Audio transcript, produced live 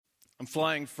I'm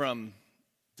flying from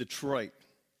Detroit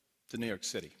to New York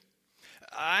City.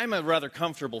 I'm a rather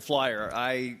comfortable flyer.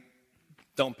 I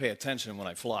don't pay attention when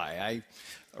I fly. I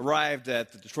arrived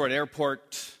at the Detroit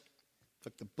airport,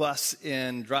 took the bus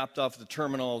in, dropped off at the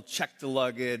terminal, checked the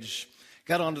luggage,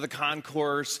 got onto the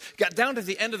concourse, got down to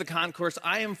the end of the concourse.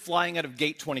 I am flying out of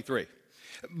gate 23.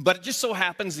 But it just so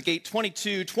happens that gate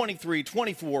 22, 23,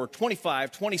 24,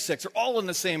 25, 26 are all in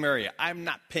the same area. I'm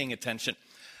not paying attention.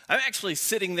 I'm actually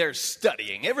sitting there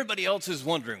studying. Everybody else is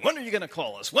wondering, when are you going to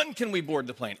call us? When can we board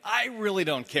the plane? I really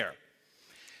don't care.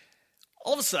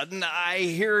 All of a sudden, I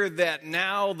hear that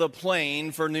now the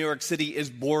plane for New York City is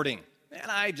boarding. And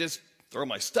I just throw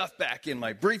my stuff back in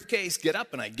my briefcase, get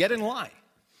up, and I get in line.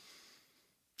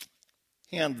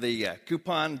 Hand the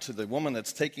coupon to the woman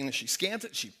that's taking it. She scans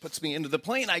it. She puts me into the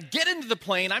plane. I get into the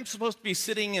plane. I'm supposed to be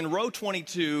sitting in row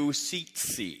 22, seat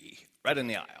C, right in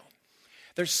the aisle.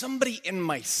 There's somebody in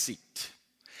my seat.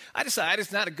 I decide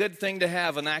it's not a good thing to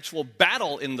have an actual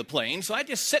battle in the plane, so I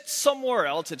just sit somewhere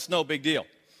else. It's no big deal.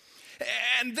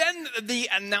 And then the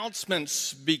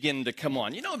announcements begin to come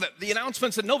on. You know, the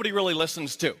announcements that nobody really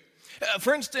listens to.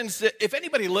 For instance, if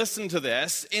anybody listened to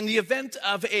this, in the event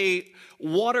of a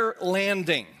water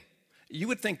landing, you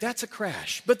would think that's a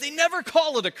crash. But they never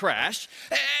call it a crash.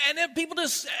 And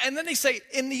then they say,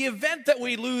 in the event that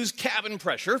we lose cabin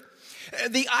pressure,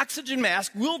 the oxygen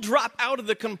mask will drop out of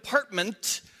the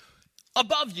compartment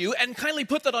above you and kindly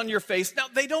put that on your face. Now,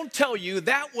 they don't tell you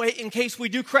that way in case we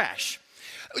do crash.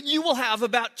 You will have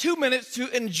about 2 minutes to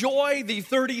enjoy the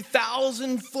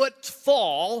 30,000-foot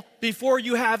fall before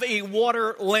you have a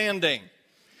water landing.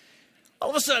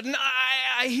 All of a sudden,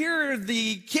 I hear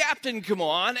the captain come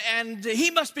on, and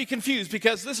he must be confused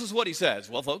because this is what he says.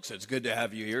 Well, folks, it's good to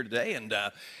have you here today, and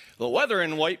the weather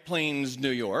in White Plains, New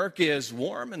York is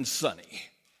warm and sunny.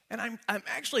 And I'm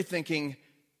actually thinking,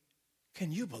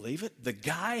 can you believe it? The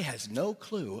guy has no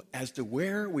clue as to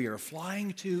where we are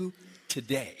flying to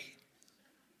today.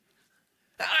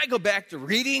 I go back to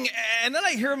reading, and then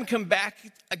I hear him come back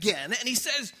again, and he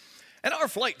says, and our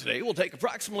flight today will take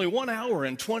approximately 1 hour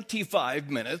and 25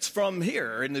 minutes from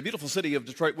here in the beautiful city of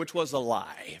Detroit, which was a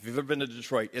lie. If you've ever been to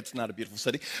Detroit, it's not a beautiful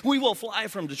city. We will fly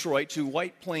from Detroit to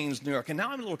White Plains, New York, and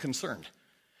now I'm a little concerned.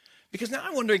 Because now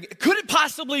I'm wondering, could it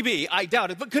possibly be, I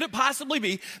doubt it, but could it possibly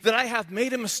be that I have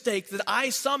made a mistake, that I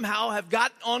somehow have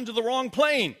gotten onto the wrong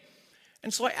plane?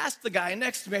 And so I asked the guy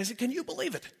next to me, I said, can you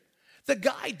believe it? The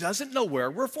guy doesn't know where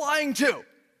we're flying to.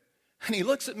 And he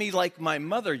looks at me like my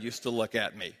mother used to look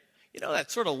at me. You know,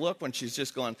 that sort of look when she's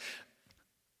just going.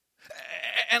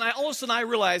 And all of a sudden I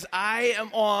realize I am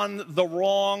on the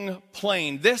wrong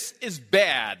plane. This is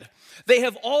bad. They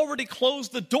have already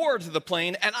closed the door to the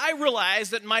plane, and I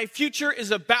realize that my future is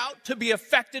about to be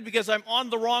affected because I'm on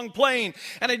the wrong plane.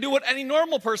 And I do what any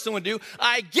normal person would do.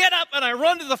 I get up and I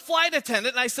run to the flight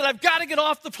attendant, and I said, I've got to get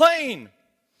off the plane.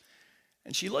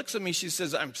 And she looks at me, she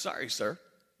says, I'm sorry, sir.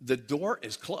 The door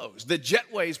is closed. The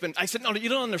jetway's been... I said, no, you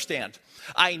don't understand.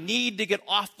 I need to get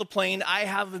off the plane. I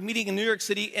have a meeting in New York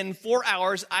City in 4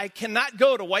 hours. I cannot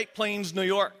go to White Plains, New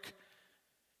York.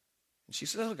 And she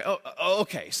said,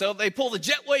 okay. So they pull the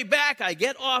jetway back. I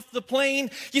get off the plane.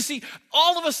 You see,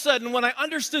 all of a sudden, when I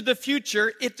understood the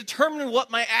future, it determined what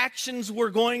my actions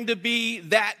were going to be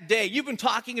that day. You've been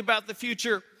talking about the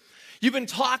future. You've been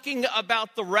talking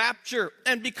about the rapture,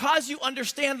 and because you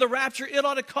understand the rapture, it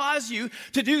ought to cause you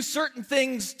to do certain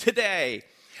things today.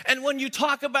 And when you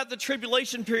talk about the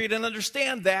tribulation period and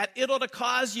understand that, it ought to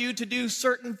cause you to do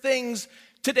certain things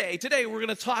today. Today, we're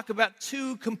going to talk about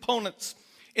two components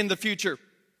in the future.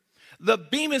 The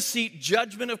Bema Seat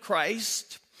judgment of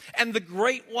Christ and the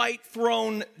great white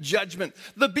throne judgment.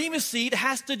 The Bema Seat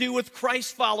has to do with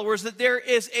Christ followers, that there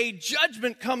is a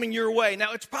judgment coming your way.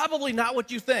 Now, it's probably not what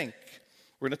you think.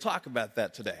 We're going to talk about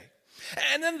that today.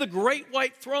 And then the great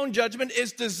white throne judgment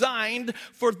is designed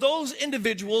for those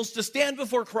individuals to stand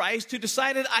before Christ who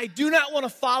decided, I do not want to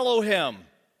follow him.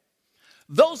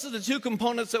 Those are the two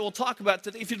components that we'll talk about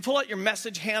today. If you'd pull out your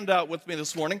message handout with me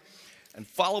this morning and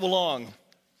follow along.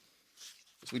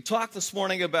 As we talk this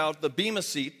morning about the Bema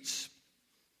Seat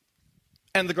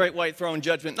and the great white throne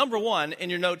judgment. Number one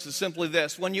in your notes is simply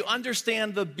this. When you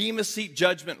understand the Bema Seat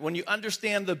judgment,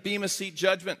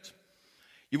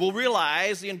 you will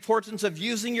realize the importance of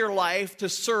using your life to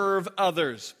serve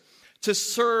others. To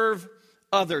serve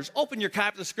others. Open your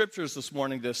copy of the scriptures this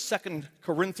morning to 2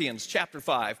 Corinthians chapter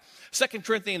 5. 2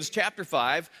 Corinthians chapter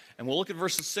 5, and we'll look at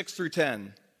verses 6 through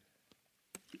 10.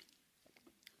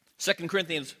 2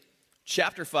 Corinthians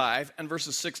chapter 5 and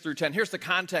verses 6 through 10. Here's the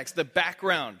context, the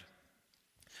background.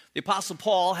 The Apostle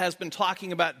Paul has been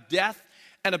talking about death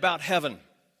and about heaven.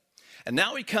 And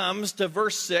now he comes to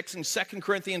verse 6 in 2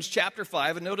 Corinthians chapter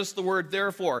 5, and notice the word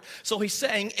therefore. So he's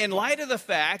saying, in light of the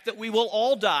fact that we will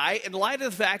all die, in light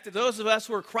of the fact that those of us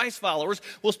who are Christ followers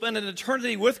will spend an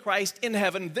eternity with Christ in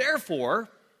heaven, therefore,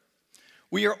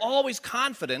 we are always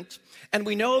confident, and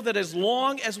we know that as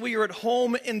long as we are at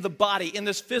home in the body, in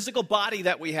this physical body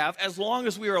that we have, as long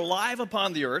as we are alive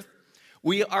upon the earth,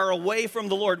 we are away from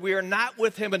the Lord. We are not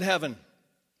with him in heaven.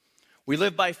 We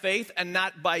live by faith and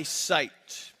not by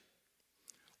sight.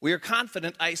 We are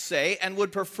confident, I say, and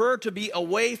would prefer to be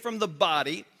away from the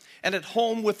body and at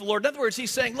home with the Lord. In other words,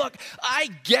 he's saying, look, I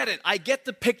get it. I get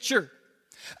the picture.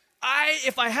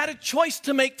 If I had a choice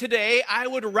to make today, I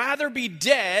would rather be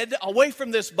dead away from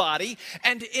this body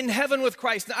and in heaven with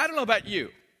Christ. Now, I don't know about you.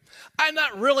 I'm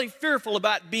not really fearful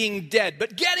about being dead,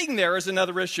 but getting there is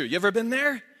another issue. You ever been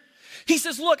there? He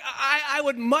says, look, I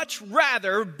would much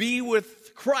rather be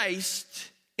with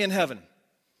Christ in heaven.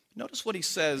 Notice what he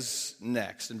says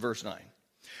next in verse 9.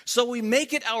 So we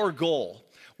make it our goal.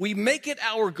 We make it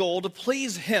our goal to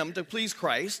please him, to please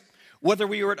Christ, whether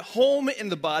we are at home in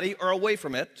the body or away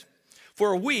from it.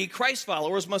 For we, Christ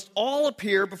followers, must all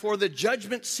appear before the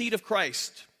judgment seat of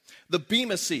Christ, the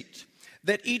bema seat,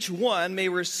 that each one may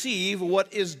receive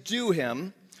what is due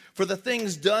him for the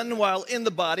things done while in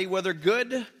the body, whether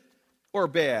good or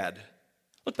bad.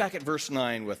 Look back at verse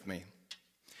 9 with me.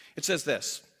 It says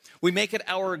this. We make it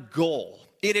our goal.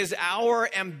 It is our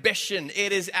ambition.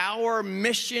 It is our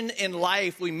mission in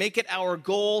life. We make it our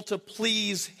goal to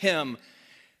please him.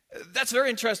 That's a very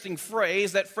interesting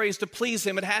phrase, that phrase to please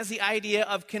him. It has the idea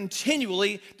of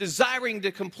continually desiring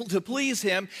to please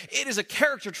him. It is a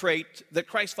character trait that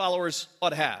Christ followers ought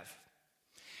to have.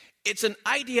 It's an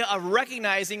idea of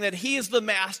recognizing that he is the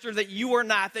master, that you are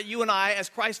not, that you and I as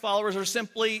Christ followers are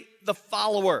simply the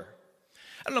follower.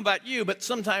 I don't know about you, but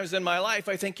sometimes in my life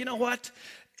I think, you know what?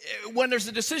 When there's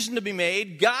a decision to be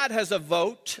made, God has a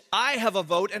vote, I have a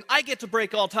vote, and I get to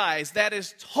break all ties. That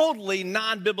is totally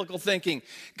non-biblical thinking.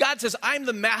 God says, I'm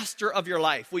the master of your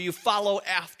life. Will you follow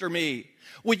after me?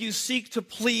 Will you seek to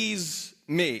please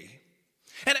me?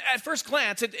 And at first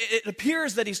glance, it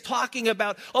appears that he's talking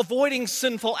about avoiding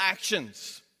sinful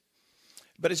actions.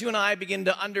 But as you and I begin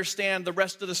to understand the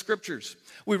rest of the scriptures,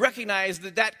 we recognize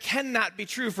that that cannot be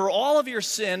true, for all of your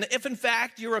sin, if in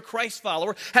fact you're a Christ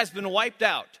follower, has been wiped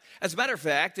out. As a matter of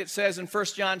fact, it says in 1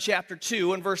 John chapter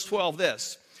 2 and verse 12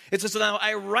 this. It says, now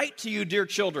I write to you, dear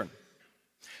children,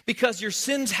 because your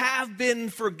sins have been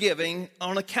forgiven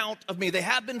on account of me. They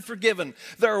have been forgiven.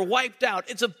 They're wiped out.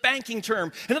 It's a banking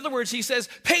term. In other words, he says,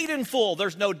 paid in full.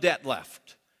 There's no debt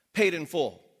left. Paid in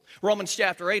full. Romans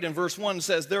chapter 8 and verse 1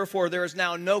 says, therefore there is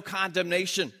now no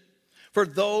condemnation for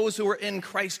those who are in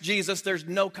Christ Jesus. There's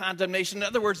no condemnation. In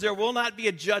other words, there will not be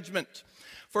a judgment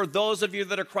for those of you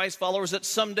that are Christ followers, that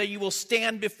someday you will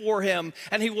stand before him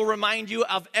and he will remind you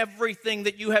of everything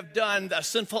that you have done, a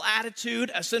sinful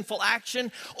attitude, a sinful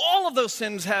action. All of those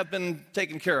sins have been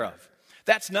taken care of.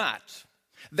 That's not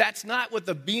what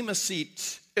the bema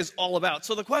seat is all about.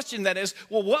 So the question then is,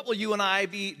 well, what will you and I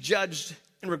be judged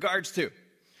in regards to?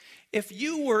 If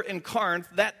you were in Corinth,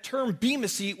 that term bema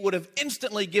seat would have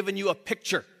instantly given you a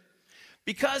picture.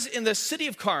 Because in the city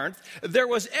of Corinth, there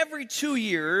was every 2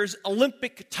 years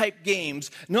Olympic-type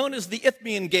games known as the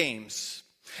Isthmian Games.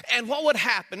 And what would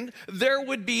happen, there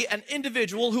would be an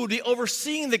individual who would be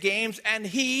overseeing the games, and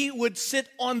he would sit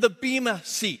on the bema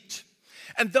seat.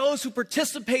 And those who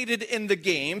participated in the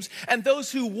games and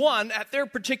those who won at their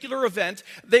particular event,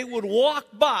 they would walk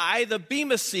by the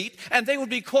bema seat and they would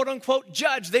be quote unquote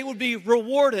judged. They would be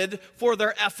rewarded for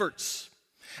their efforts.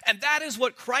 And that is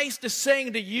what Christ is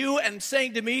saying to you and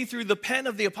saying to me through the pen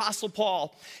of the Apostle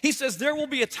Paul. He says there will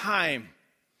be a time.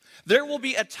 There will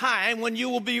be a time when you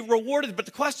will be rewarded. But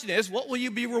the question is, what will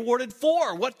you be rewarded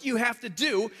for? What do you have to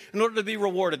do in order to be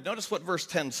rewarded? Notice what verse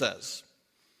 10 says.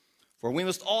 For we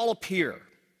must all appear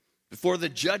before the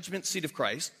judgment seat of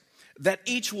Christ, that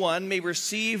each one may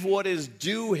receive what is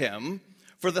due him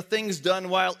for the things done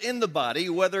while in the body,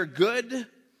 whether good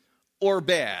or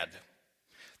bad.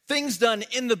 Things done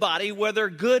in the body, whether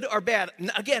good or bad.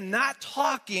 Again, not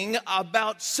talking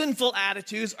about sinful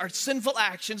attitudes or sinful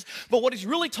actions, but what he's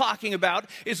really talking about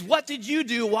is what did you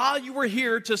do while you were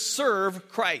here to serve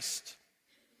Christ?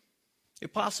 The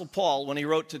Apostle Paul, when he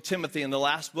wrote to Timothy in the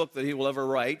last book that he will ever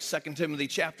write, 2 Timothy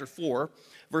chapter 4,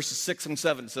 verses 6 and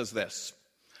 7 says this.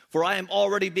 For I am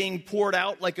already being poured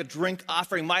out like a drink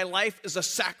offering. My life is a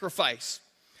sacrifice.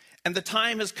 And the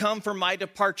time has come for my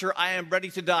departure. I am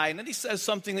ready to die. And then he says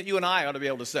something that you and I ought to be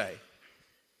able to say.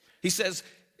 He says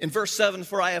in verse 7,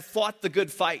 for I have fought the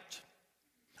good fight.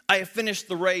 I have finished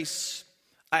the race.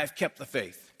 I have kept the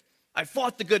faith. I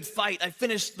fought the good fight. I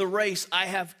finished the race. I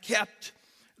have kept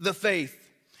the faith.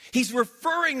 He's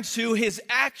referring to his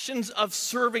actions of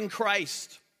serving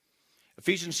Christ.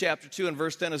 Ephesians chapter 2 and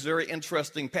verse 10 is a very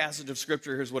interesting passage of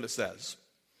Scripture. Here's what it says.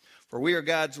 For we are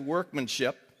God's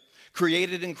workmanship,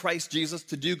 created in Christ Jesus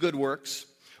to do good works,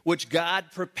 which God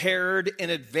prepared in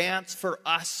advance for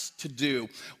us to do.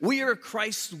 We are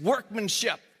Christ's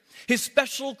workmanship, his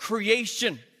special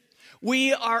creation.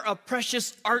 We are a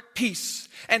precious art piece,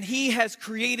 and he has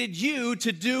created you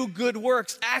to do good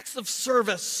works, acts of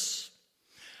service.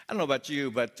 I don't know about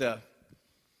you, but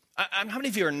how many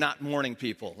of you are not morning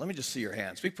people? Let me just see your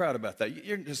hands. Be proud about that.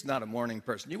 You're just not a morning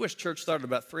person. You wish church started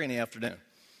about 3 in the afternoon.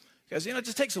 Because, it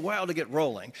just takes a while to get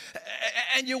rolling.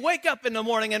 And you wake up in the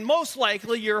morning, and most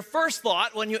likely your first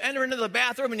thought when you enter into the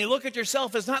bathroom and you look at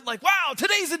yourself is not like, wow,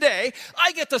 today's the day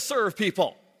I get to serve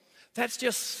people. That's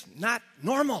just not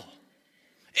normal.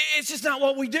 It's just not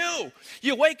what we do.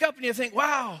 You wake up and you think,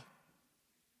 wow,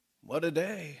 what a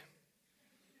day.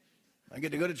 I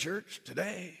get to go to church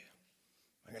today.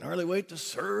 I can hardly wait to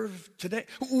serve today.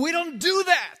 We don't do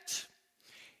that.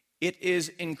 It is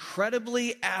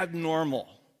incredibly abnormal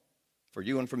for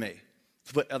you and for me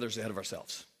to put others ahead of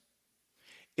ourselves.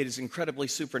 It is incredibly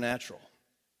supernatural.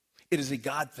 It is a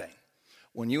God thing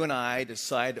when you and I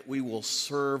decide that we will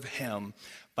serve him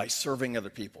by serving other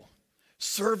people.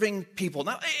 Serving people.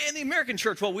 Now, in the American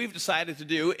church, what we've decided to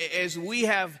do is we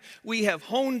have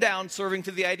honed down serving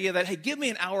to the idea that, hey, give me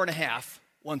an hour and a half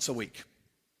once a week.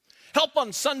 Help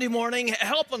on Sunday morning,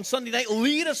 help on Sunday night,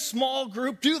 lead a small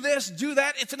group, do this, do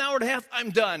that. It's an hour and a half,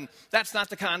 I'm done. That's not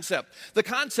the concept. The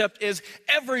concept is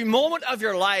every moment of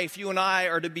your life, you and I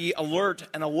are to be alert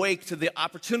and awake to the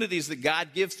opportunities that God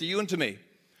gives to you and to me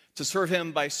to serve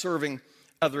him by serving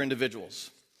other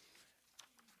individuals.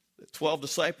 The 12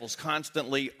 disciples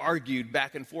constantly argued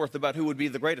back and forth about who would be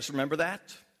the greatest. Remember that?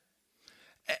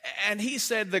 And he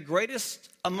said the greatest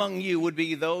among you would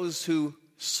be those who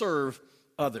serve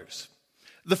others.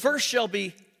 The first shall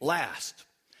be last.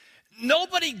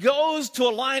 Nobody goes to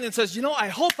a line and says, I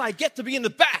hope I get to be in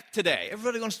the back today.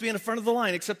 Everybody wants to be in the front of the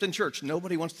line except in church.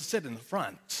 Nobody wants to sit in the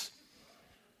front.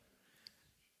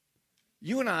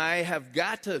 You and I have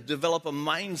got to develop a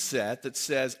mindset that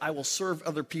says, I will serve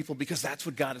other people because that's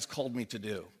what God has called me to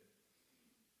do.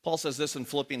 Paul says this in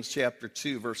Philippians chapter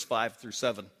 2, verse 5 through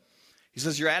 7. He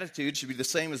says, your attitude should be the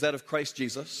same as that of Christ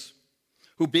Jesus,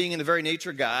 who being in the very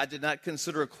nature God, did not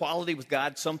consider equality with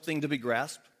God something to be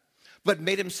grasped, but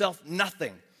made himself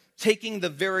nothing, taking the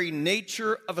very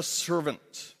nature of a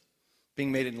servant,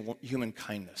 being made in human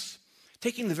kindness.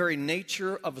 Taking the very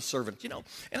nature of a servant.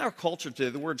 In our culture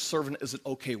today, the word servant is an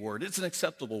okay word. It's an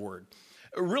acceptable word.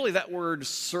 Really, that word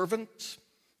servant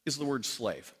is the word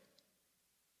slave.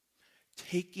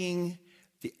 Taking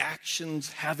the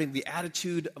actions, having the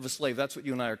attitude of a slave. That's what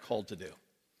you and I are called to do.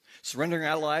 Surrendering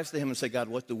our lives to him and say, God,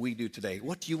 what do we do today?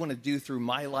 What do you want to do through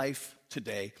my life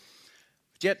today?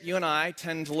 Yet you and I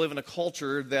tend to live in a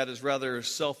culture that is rather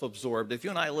self-absorbed. If you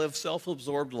and I live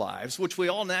self-absorbed lives, which we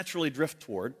all naturally drift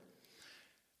toward,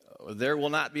 there will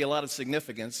not be a lot of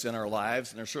significance in our lives,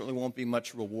 and there certainly won't be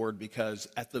much reward, because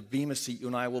at the Bema seat, you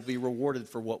and I will be rewarded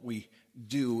for what we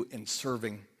do in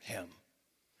serving him.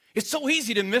 It's so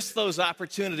easy to miss those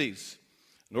opportunities.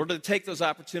 In order to take those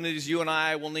opportunities, you and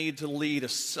I will need to lead a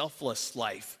selfless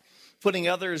life, putting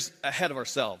others ahead of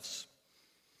ourselves.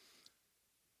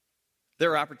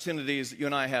 There are opportunities that you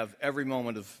and I have every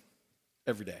moment of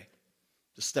every day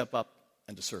to step up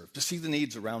and to serve, to see the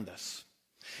needs around us.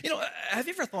 Have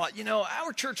you ever thought,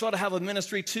 our church ought to have a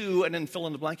ministry too, and then fill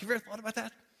in the blank? Have you ever thought about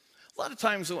that? A lot of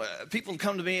times people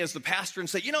come to me as the pastor and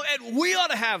say, Ed, we ought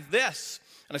to have this.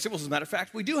 And I say, well, as a matter of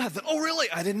fact, we do have that. Oh, really?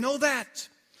 I didn't know that.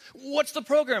 What's the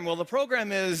program? Well, the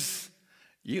program is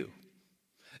you.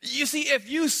 You see, if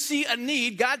you see a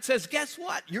need, God says, guess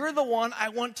what? You're the one I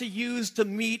want to use to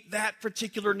meet that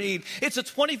particular need. It's a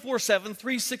 24/7,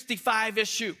 365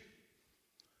 issue.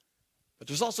 But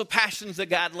there's also passions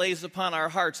that God lays upon our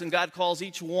hearts, and God calls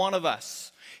each one of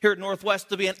us here at Northwest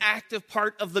to be an active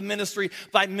part of the ministry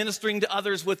by ministering to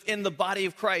others within the body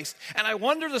of Christ. And I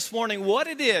wonder this morning what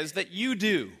it is that you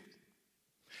do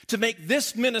to make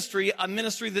this ministry a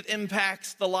ministry that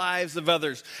impacts the lives of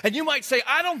others. And you might say,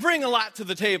 I don't bring a lot to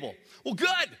the table. Well,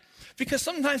 good. Because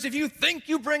sometimes if you think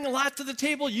you bring a lot to the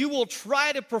table, you will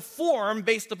try to perform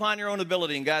based upon your own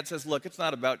ability. And God says, look, it's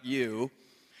not about you.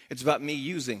 It's about me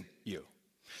using you.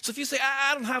 So if you say,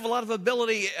 I don't have a lot of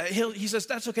ability, he says,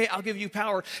 that's okay, I'll give you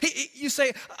power. You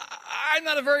say, I'm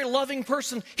not a very loving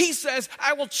person. He says,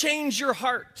 I will change your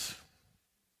heart.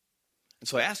 And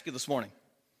so I ask you this morning,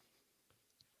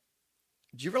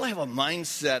 do you really have a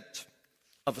mindset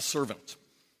of a servant?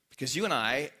 Because you and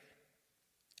I,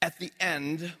 at the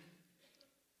end,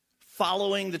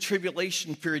 following the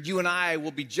tribulation period, you and I will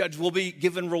be judged, will be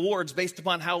given rewards based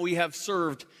upon how we have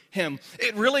served him.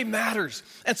 It really matters.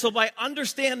 And so by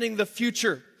understanding the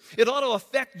future, it ought to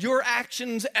affect your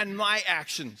actions and my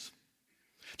actions.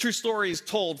 True story is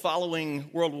told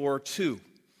following World War II. In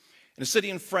a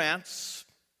city in France,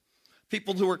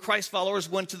 people who were Christ followers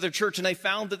went to their church and they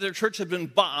found that their church had been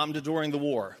bombed during the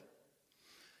war.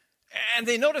 And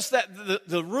they noticed that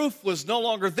the roof was no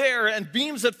longer there and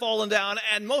beams had fallen down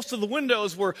and most of the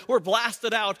windows were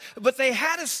blasted out. But they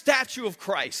had a statue of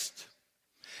Christ.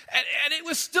 And it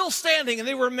was still standing and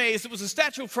they were amazed. It was a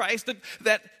statue of Christ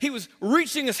that he was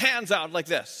reaching his hands out like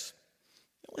this.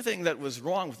 The only thing that was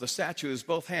wrong with the statue is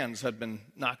both hands had been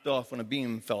knocked off when a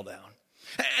beam fell down.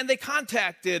 And they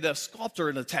contacted a sculptor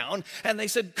in the town and they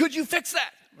said, "Could you fix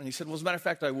that?" And he said, "Well, as a matter of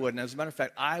fact, I would. And as a matter of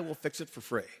fact, I will fix it for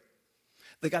free."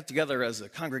 They got together as a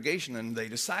congregation and they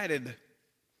decided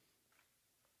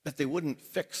that they wouldn't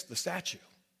fix the statue.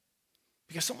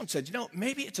 Because someone said,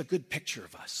 maybe it's a good picture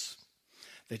of us,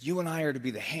 that you and I are to be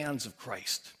the hands of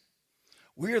Christ.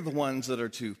 We're the ones that are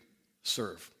to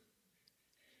serve.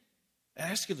 I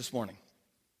ask you this morning,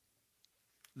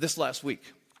 this last week,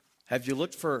 have you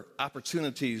looked for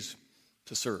opportunities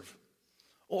to serve?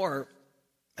 Or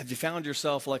have you found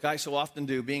yourself, like I so often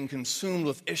do, being consumed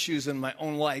with issues in my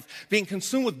own life, being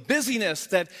consumed with busyness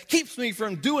that keeps me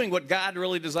from doing what God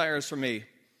really desires for me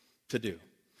to do?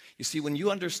 You see, when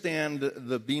you understand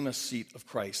the bema seat of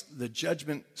Christ, the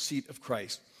judgment seat of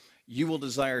Christ, you will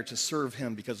desire to serve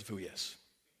him because of who he is.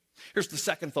 Here's the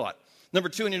second thought. Number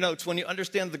 2 in your notes, when you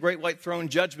understand the great white throne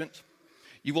judgment,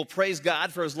 you will praise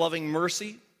God for his loving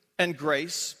mercy and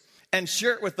grace and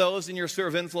share it with those in your sphere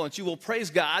of influence. You will praise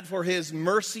God for his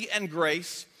mercy and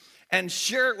grace and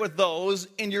share it with those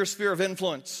in your sphere of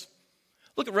influence.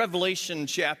 Look at Revelation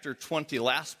chapter 20,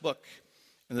 last book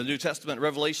in the New Testament,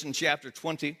 Revelation chapter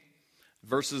 20,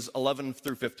 verses 11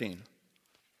 through 15.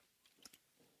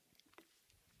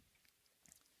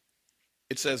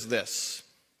 It says this.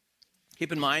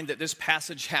 Keep in mind that this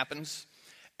passage happens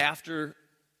after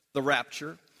the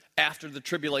rapture, after the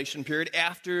tribulation period,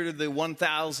 after the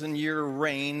 1,000-year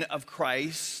reign of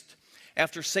Christ,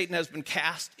 after Satan has been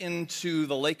cast into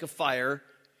the lake of fire.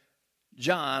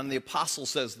 John, the apostle,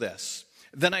 says this.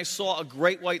 Then I saw a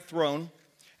great white throne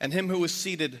and him who was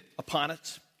seated upon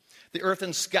it. The earth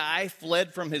and sky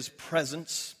fled from his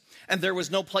presence, and there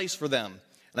was no place for them.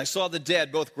 And I saw the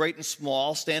dead, both great and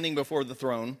small, standing before the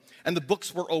throne, and the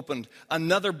books were opened.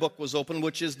 Another book was opened,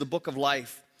 which is the book of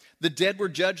life. The dead were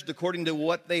judged according to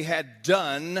what they had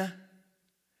done,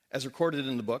 as recorded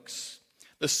in the books.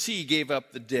 The sea gave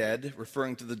up the dead,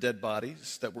 referring to the dead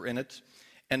bodies that were in it,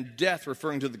 and death,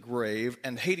 referring to the grave,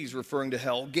 and Hades, referring to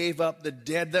hell, gave up the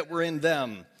dead that were in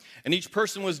them. And each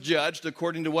person was judged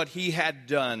according to what he had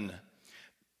done.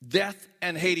 Death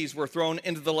and Hades were thrown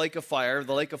into the lake of fire.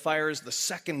 The lake of fire is the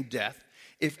second death.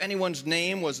 If anyone's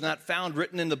name was not found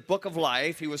written in the book of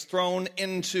life, he was thrown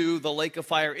into the lake of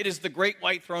fire. It is the great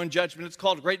white throne judgment. It's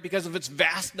called great because of its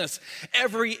vastness.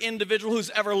 Every individual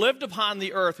who's ever lived upon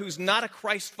the earth, who's not a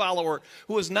Christ follower,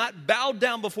 who has not bowed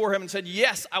down before him and said,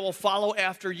 "Yes, I will follow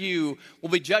after you," will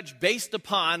be judged based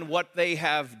upon what they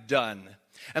have done.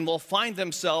 And will find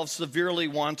themselves severely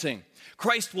wanting.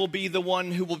 Christ will be the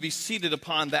one who will be seated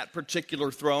upon that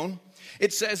particular throne.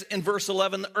 It says in verse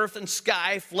 11, the earth and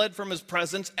sky fled from his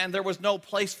presence, and there was no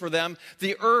place for them.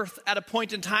 The earth, at a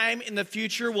point in time in the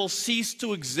future, will cease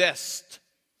to exist.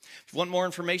 If you want more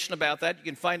information about that, you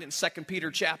can find it in 2 Peter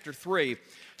chapter 3.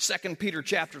 2 Peter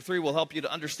chapter 3 will help you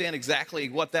to understand exactly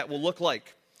what that will look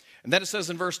like. And then it says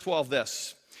in verse 12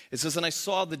 this. It says, and I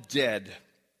saw the dead,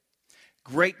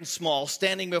 great and small,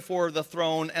 standing before the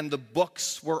throne, and the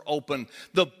books were open.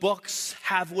 The books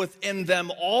have within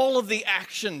them all of the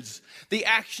actions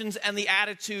and the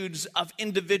attitudes of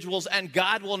individuals, and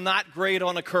God will not grade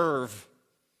on a curve.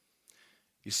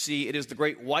 You see, it is the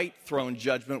great white throne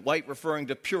judgment, white referring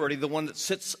to purity. The one that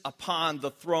sits upon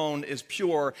the throne is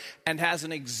pure and has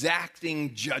an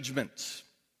exacting judgment.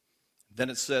 Then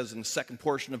it says in the second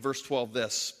portion of verse 12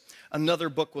 this, another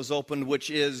book was opened, which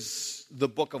is the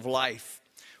book of life,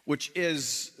 which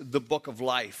is the book of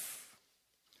life.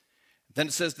 Then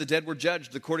it says the dead were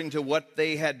judged according to what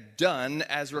they had done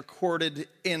as recorded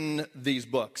in these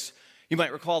books. You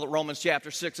might recall that Romans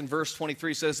chapter 6 and verse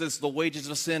 23 says this, the wages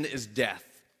of sin is death.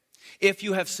 If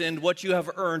you have sinned, what you have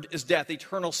earned is death,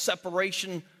 eternal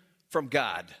separation from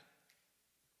God.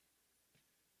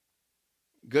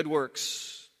 Good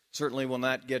works certainly will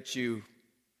not get you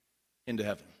into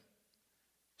heaven.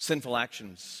 Sinful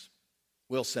actions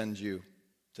will send you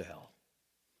to hell.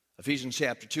 Ephesians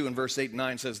chapter 2 and verse 8 and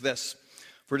 9 says this,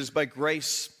 "For it is by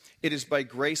grace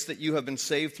that you have been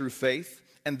saved through faith,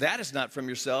 and that is not from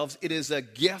yourselves. It is a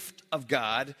gift of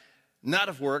God, not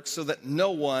of works, so that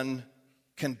no one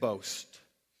can boast."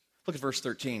 Look at verse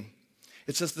 13.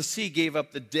 It says, "The sea gave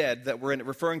up the dead that were in it,"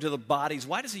 referring to the bodies.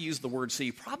 Why does he use the word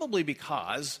sea? Probably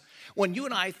because when you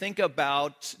and I think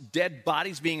about dead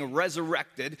bodies being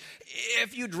resurrected,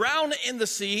 if you drown in the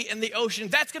sea, in the ocean,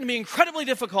 that's going to be incredibly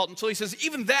difficult. And so he says,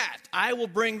 even that, I will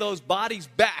bring those bodies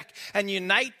back and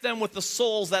unite them with the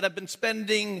souls that have been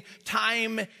spending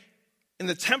time in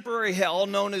the temporary hell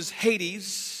known as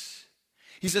Hades.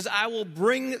 He says, I will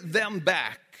bring them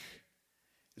back.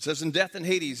 It says, "In death and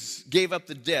Hades gave up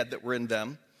the dead that were in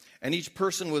them, and each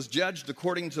person was judged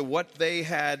according to what they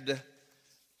had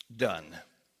done."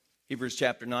 Hebrews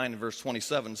chapter 9 and verse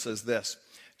 27 says this,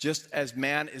 "Just as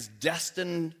man is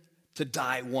destined to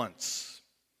die once,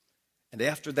 and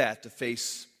after that to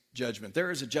face judgment." There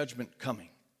is a judgment coming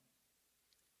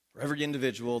for every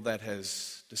individual that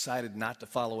has decided not to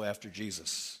follow after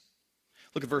Jesus.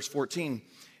 Look at verse 14.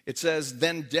 It says,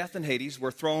 "Then death and Hades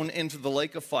were thrown into the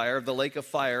lake of fire." The lake of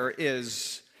fire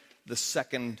is the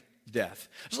second death.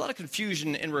 There's a lot of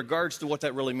confusion in regards to what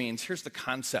that really means. Here's the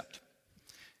concept.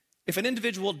 If an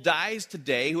individual dies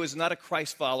today who is not a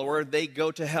Christ follower, they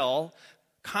go to hell,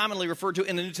 commonly referred to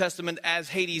in the New Testament as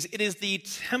Hades. It is the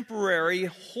temporary,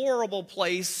 horrible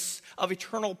place of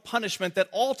eternal punishment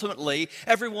that ultimately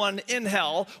everyone in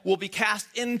hell will be cast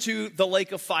into the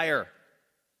lake of fire.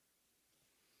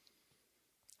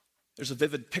 There's a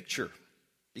vivid picture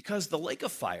because the lake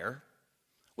of fire,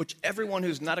 which everyone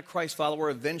who's not a Christ follower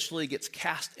eventually gets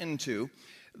cast into,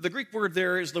 the Greek word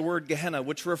there is the word Gehenna,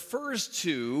 which refers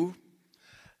to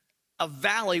a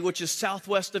valley which is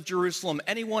southwest of Jerusalem.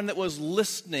 Anyone that was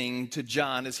listening to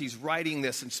John as he's writing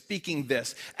this and speaking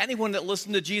this, anyone that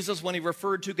listened to Jesus when he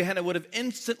referred to Gehenna would have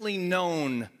instantly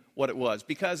known what it was,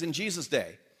 because in Jesus'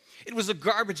 day, it was a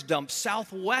garbage dump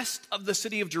southwest of the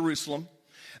city of Jerusalem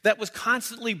that was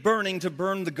constantly burning to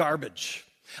burn the garbage.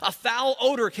 A foul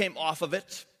odor came off of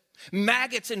it.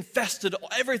 Maggots infested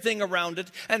everything around it,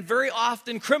 and very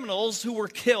often criminals who were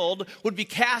killed would be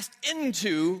cast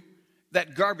into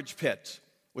that garbage pit,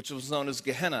 which was known as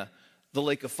Gehenna, the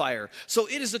lake of fire. So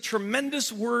it is a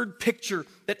tremendous word picture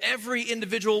that every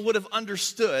individual would have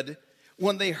understood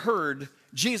when they heard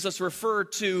Jesus refer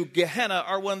to Gehenna,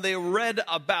 or when they read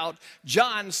about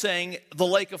John saying the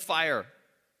lake of fire.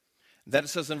 Then it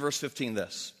says in verse 15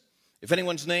 this, if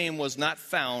anyone's name was not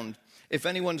found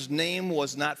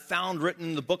written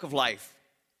in the book of life,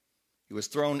 he was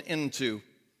thrown into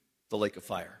the lake of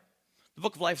fire. The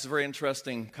book of life is a very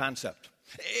interesting concept.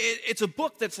 It's a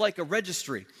book that's like a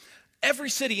registry.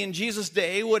 Every city in Jesus'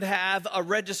 day would have a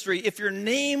registry. If your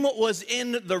name was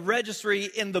in the registry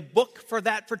in the book for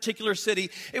that particular city,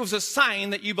 it was a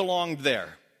sign that you belonged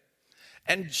there.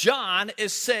 And John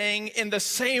is saying in the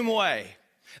same way,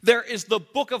 there is the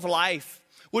book of life,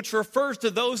 which refers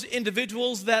to those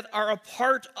individuals that are a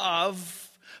part of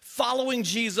following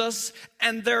Jesus,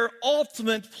 and their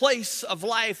ultimate place of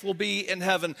life will be in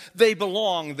heaven. They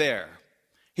belong there.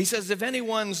 He says if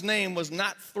anyone's name was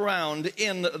not found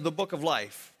in the book of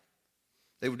life,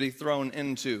 they would be thrown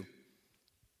into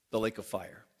the lake of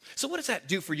fire. So what does that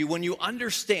do for you when you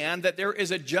understand that there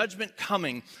is a judgment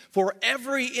coming for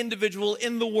every individual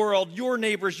in the world, your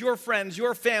neighbors, your friends,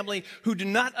 your family, who do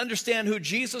not understand who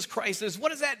Jesus Christ is?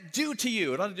 What does that do to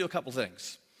you? It ought to do a couple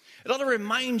things. It ought to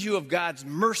remind you of God's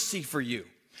mercy for you,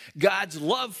 God's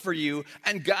love for you,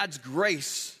 and God's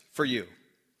grace for you.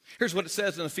 Here's what it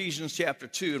says in Ephesians chapter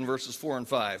 2 and verses 4 and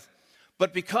 5.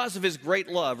 But because of his great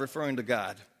love, referring to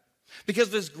God, because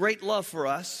of his great love for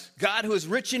us, God, who is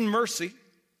rich in mercy,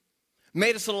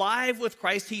 made us alive with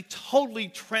Christ. He totally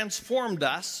transformed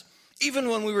us. Even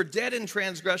when we were dead in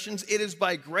transgressions, it is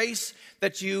by grace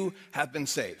that you have been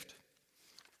saved.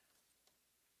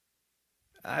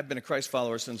 I've been a Christ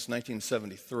follower since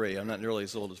 1973. I'm not nearly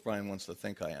as old as Brian wants to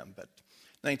think I am, but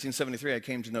 1973 I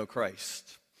came to know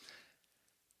Christ.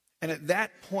 And at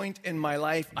that point in my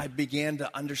life, I began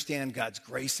to understand God's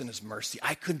grace and his mercy.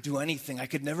 I couldn't do anything. I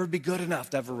could never be good enough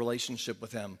to have a relationship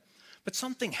with him. But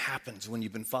something happens when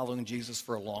you've been following Jesus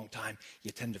for a long time.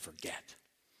 You tend to forget.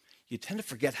 You tend to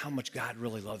forget how much God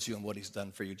really loves you and what he's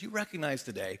done for you. Do you recognize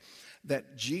today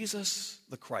that Jesus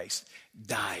the Christ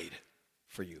died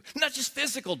for you? Not just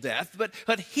physical death,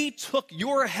 but he took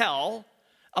your hell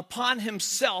upon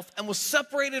himself and was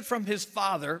separated from his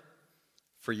Father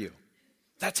for you.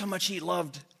 That's how much he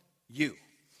loved you.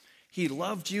 He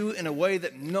loved you in a way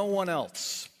that no one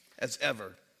else has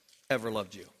ever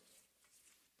loved you.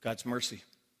 God's mercy,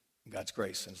 God's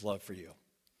grace, and his love for you.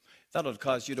 That ought to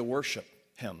cause you to worship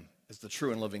him as the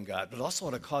true and living God, but also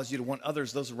ought to cause you to want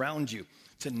others, those around you,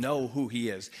 to know who he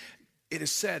is. It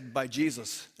is said by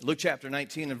Jesus, in Luke chapter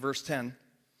 19 and verse 10,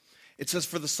 it says,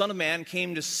 "For the Son of Man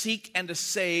came to seek and to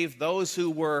save those who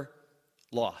were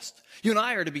lost." You and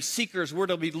I are to be seekers. We're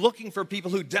to be looking for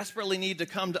people who desperately need to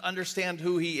come to understand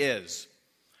who he is.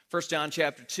 1 John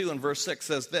chapter 2 and verse 6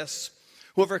 says this,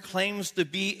 "Whoever claims to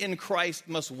be in Christ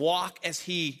must walk as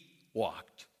he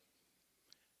walked."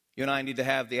 You and I need to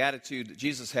have the attitude that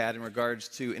Jesus had in regards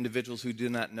to individuals who do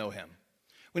not know him.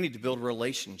 We need to build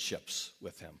relationships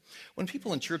with him. When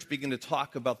people in church begin to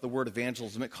talk about the word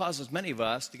evangelism, it causes many of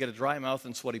us to get a dry mouth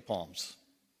and sweaty palms.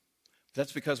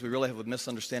 That's because we really have a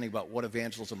misunderstanding about what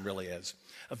evangelism really is.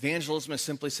 Evangelism is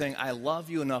simply saying, I love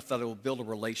you enough that I will build a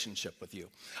relationship with you.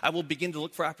 I will begin to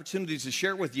look for opportunities to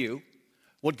share with you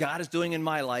what God is doing in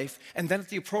my life, and then at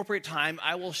the appropriate time,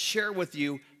 I will share with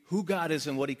you who God is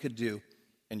and what he could do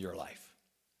in your life.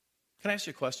 Can I ask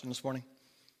you a question this morning?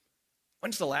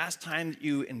 When's the last time that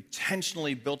you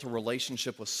intentionally built a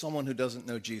relationship with someone who doesn't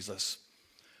know Jesus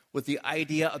with the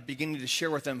idea of beginning to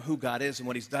share with them who God is and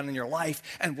what he's done in your life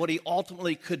and what he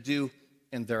ultimately could do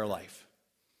in their life?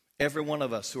 Every one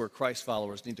of us who are Christ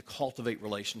followers need to cultivate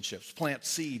relationships, plant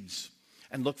seeds,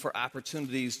 and look for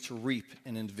opportunities to reap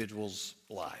in individuals'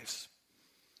 lives.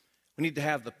 We need to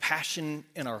have the passion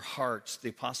in our hearts the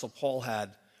Apostle Paul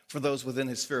had for those within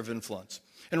his sphere of influence.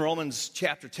 In Romans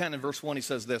chapter 10 and verse 1, he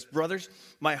says this, "Brothers,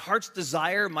 my heart's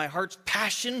desire, my heart's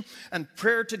passion and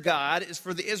prayer to God is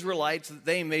for the Israelites that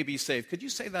they may be saved." Could you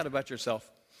say that about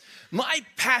yourself? My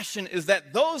passion is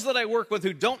that those that I work with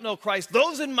who don't know Christ,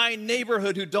 those in my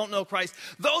neighborhood who don't know Christ,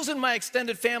 those in my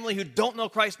extended family who don't know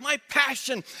Christ, my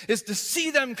passion is to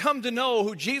see them come to know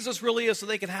who Jesus really is so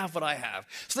they can have what I have,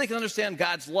 so they can understand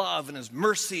God's love and his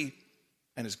mercy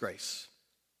and his grace.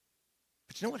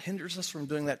 But you know what hinders us from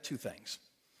doing that? Two things.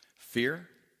 Fear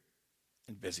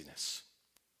and busyness.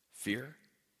 Fear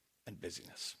and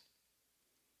busyness.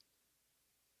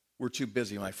 We're too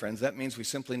busy, my friends. That means we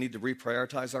simply need to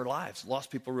reprioritize our lives.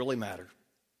 Lost people really matter.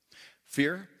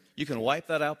 Fear, you can wipe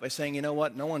that out by saying, you know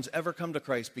what? No one's ever come to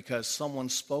Christ because someone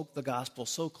spoke the gospel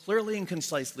so clearly and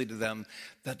concisely to them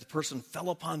that the person fell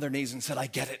upon their knees and said, I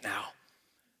get it now.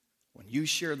 When you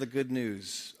share the good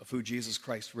news of who Jesus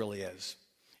Christ really is,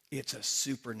 it's a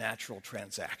supernatural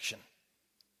transaction.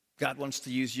 God wants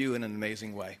to use you in an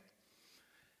amazing way.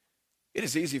 It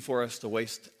is easy for us to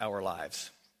waste our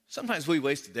lives. Sometimes we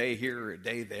waste a day here or a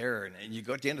day there, and you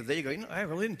go at the end of the day, you go, you know, I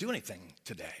really didn't do anything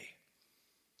today.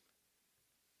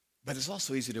 But it's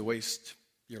also easy to waste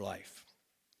your life.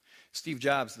 Steve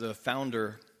Jobs, the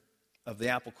founder of the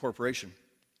Apple Corporation,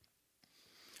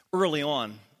 early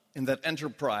on in that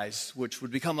enterprise, which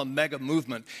would become a mega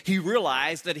movement, he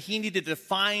realized that he needed to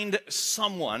find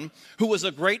someone who was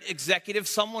a great executive,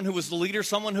 someone who was the leader,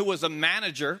 someone who was a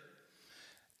manager,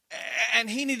 and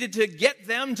he needed to get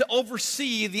them to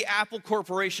oversee the Apple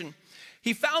Corporation.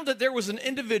 He found that there was an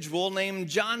individual named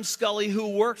John Sculley who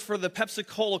worked for the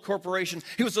Pepsi-Cola Corporation.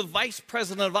 He was the vice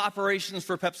president of operations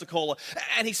for Pepsi-Cola.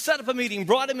 And he set up a meeting,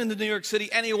 brought him into New York City,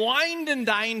 and he wined and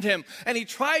dined him. And he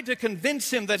tried to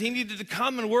convince him that he needed to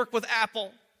come and work with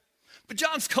Apple. But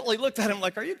John Sculley looked at him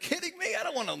like, are you kidding me? I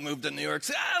don't want to move to New York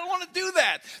City. I don't want to do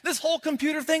that. This whole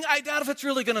computer thing, I doubt if it's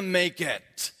really going to make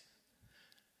it.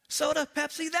 Soda,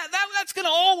 Pepsi, that's going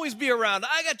to always be around.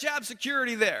 I got job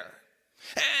security there.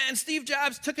 And Steve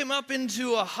Jobs took him up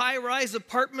into a high-rise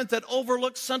apartment that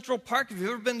overlooks Central Park. If you've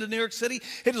ever been to New York City,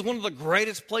 it is one of the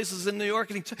greatest places in New York.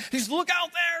 And he said, look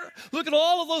out there. Look at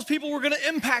all of those people. We're going to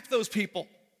impact those people.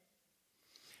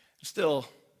 Still,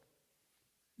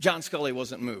 John Sculley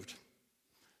wasn't moved.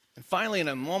 And finally, in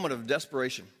a moment of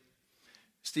desperation,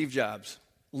 Steve Jobs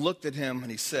looked at him and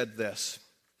he said this,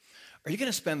 are you going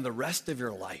to spend the rest of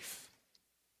your life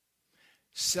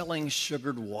selling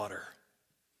sugared water?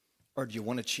 Or do you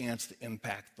want a chance to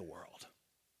impact the world?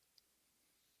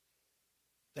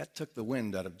 That took the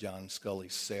wind out of John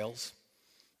Sculley's sails.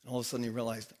 And all of a sudden he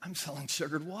realized, I'm selling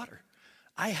sugared water.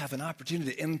 I have an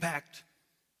opportunity to impact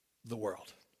the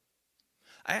world.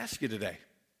 I ask you today,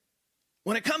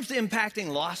 when it comes to impacting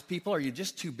lost people, are you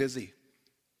just too busy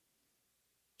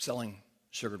selling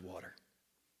sugared water?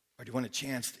 Or do you want a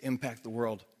chance to impact the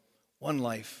world one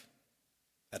life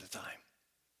at a time?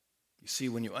 You see,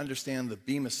 when you understand the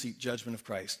Bema Seat judgment of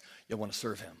Christ, you'll want to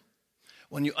serve him.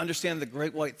 When you understand the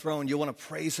great white throne, you'll want to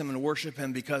praise him and worship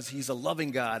him because he's a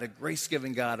loving God, a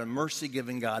grace-giving God, a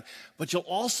mercy-giving God. But you'll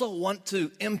also want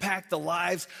to impact the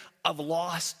lives of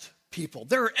lost people.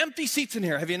 There are empty seats in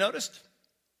here. Have you noticed?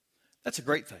 That's a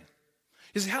great thing.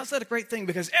 You say, how's that a great thing?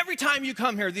 Because every time you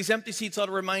come here, these empty seats ought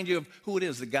to remind you of who it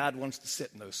is that God wants to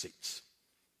sit in those seats.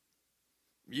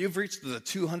 You've reached the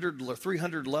 200 or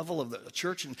 300 level of the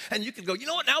church, and you can go, you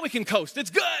know what, now we can coast. It's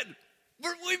good.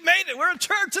 We've made it. We're a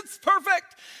church. It's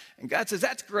perfect. And God says,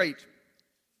 that's great,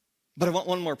 but I want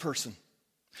one more person.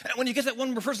 And when you get that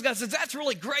one more person, God says, that's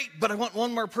really great, but I want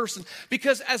one more person.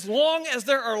 Because as long as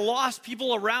there are lost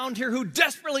people around here who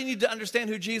desperately need to understand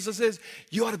who Jesus is,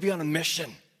 you ought to be on a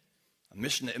mission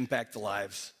to impact the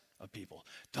lives of people.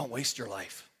 Don't waste your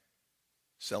life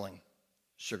selling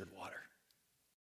sugared water.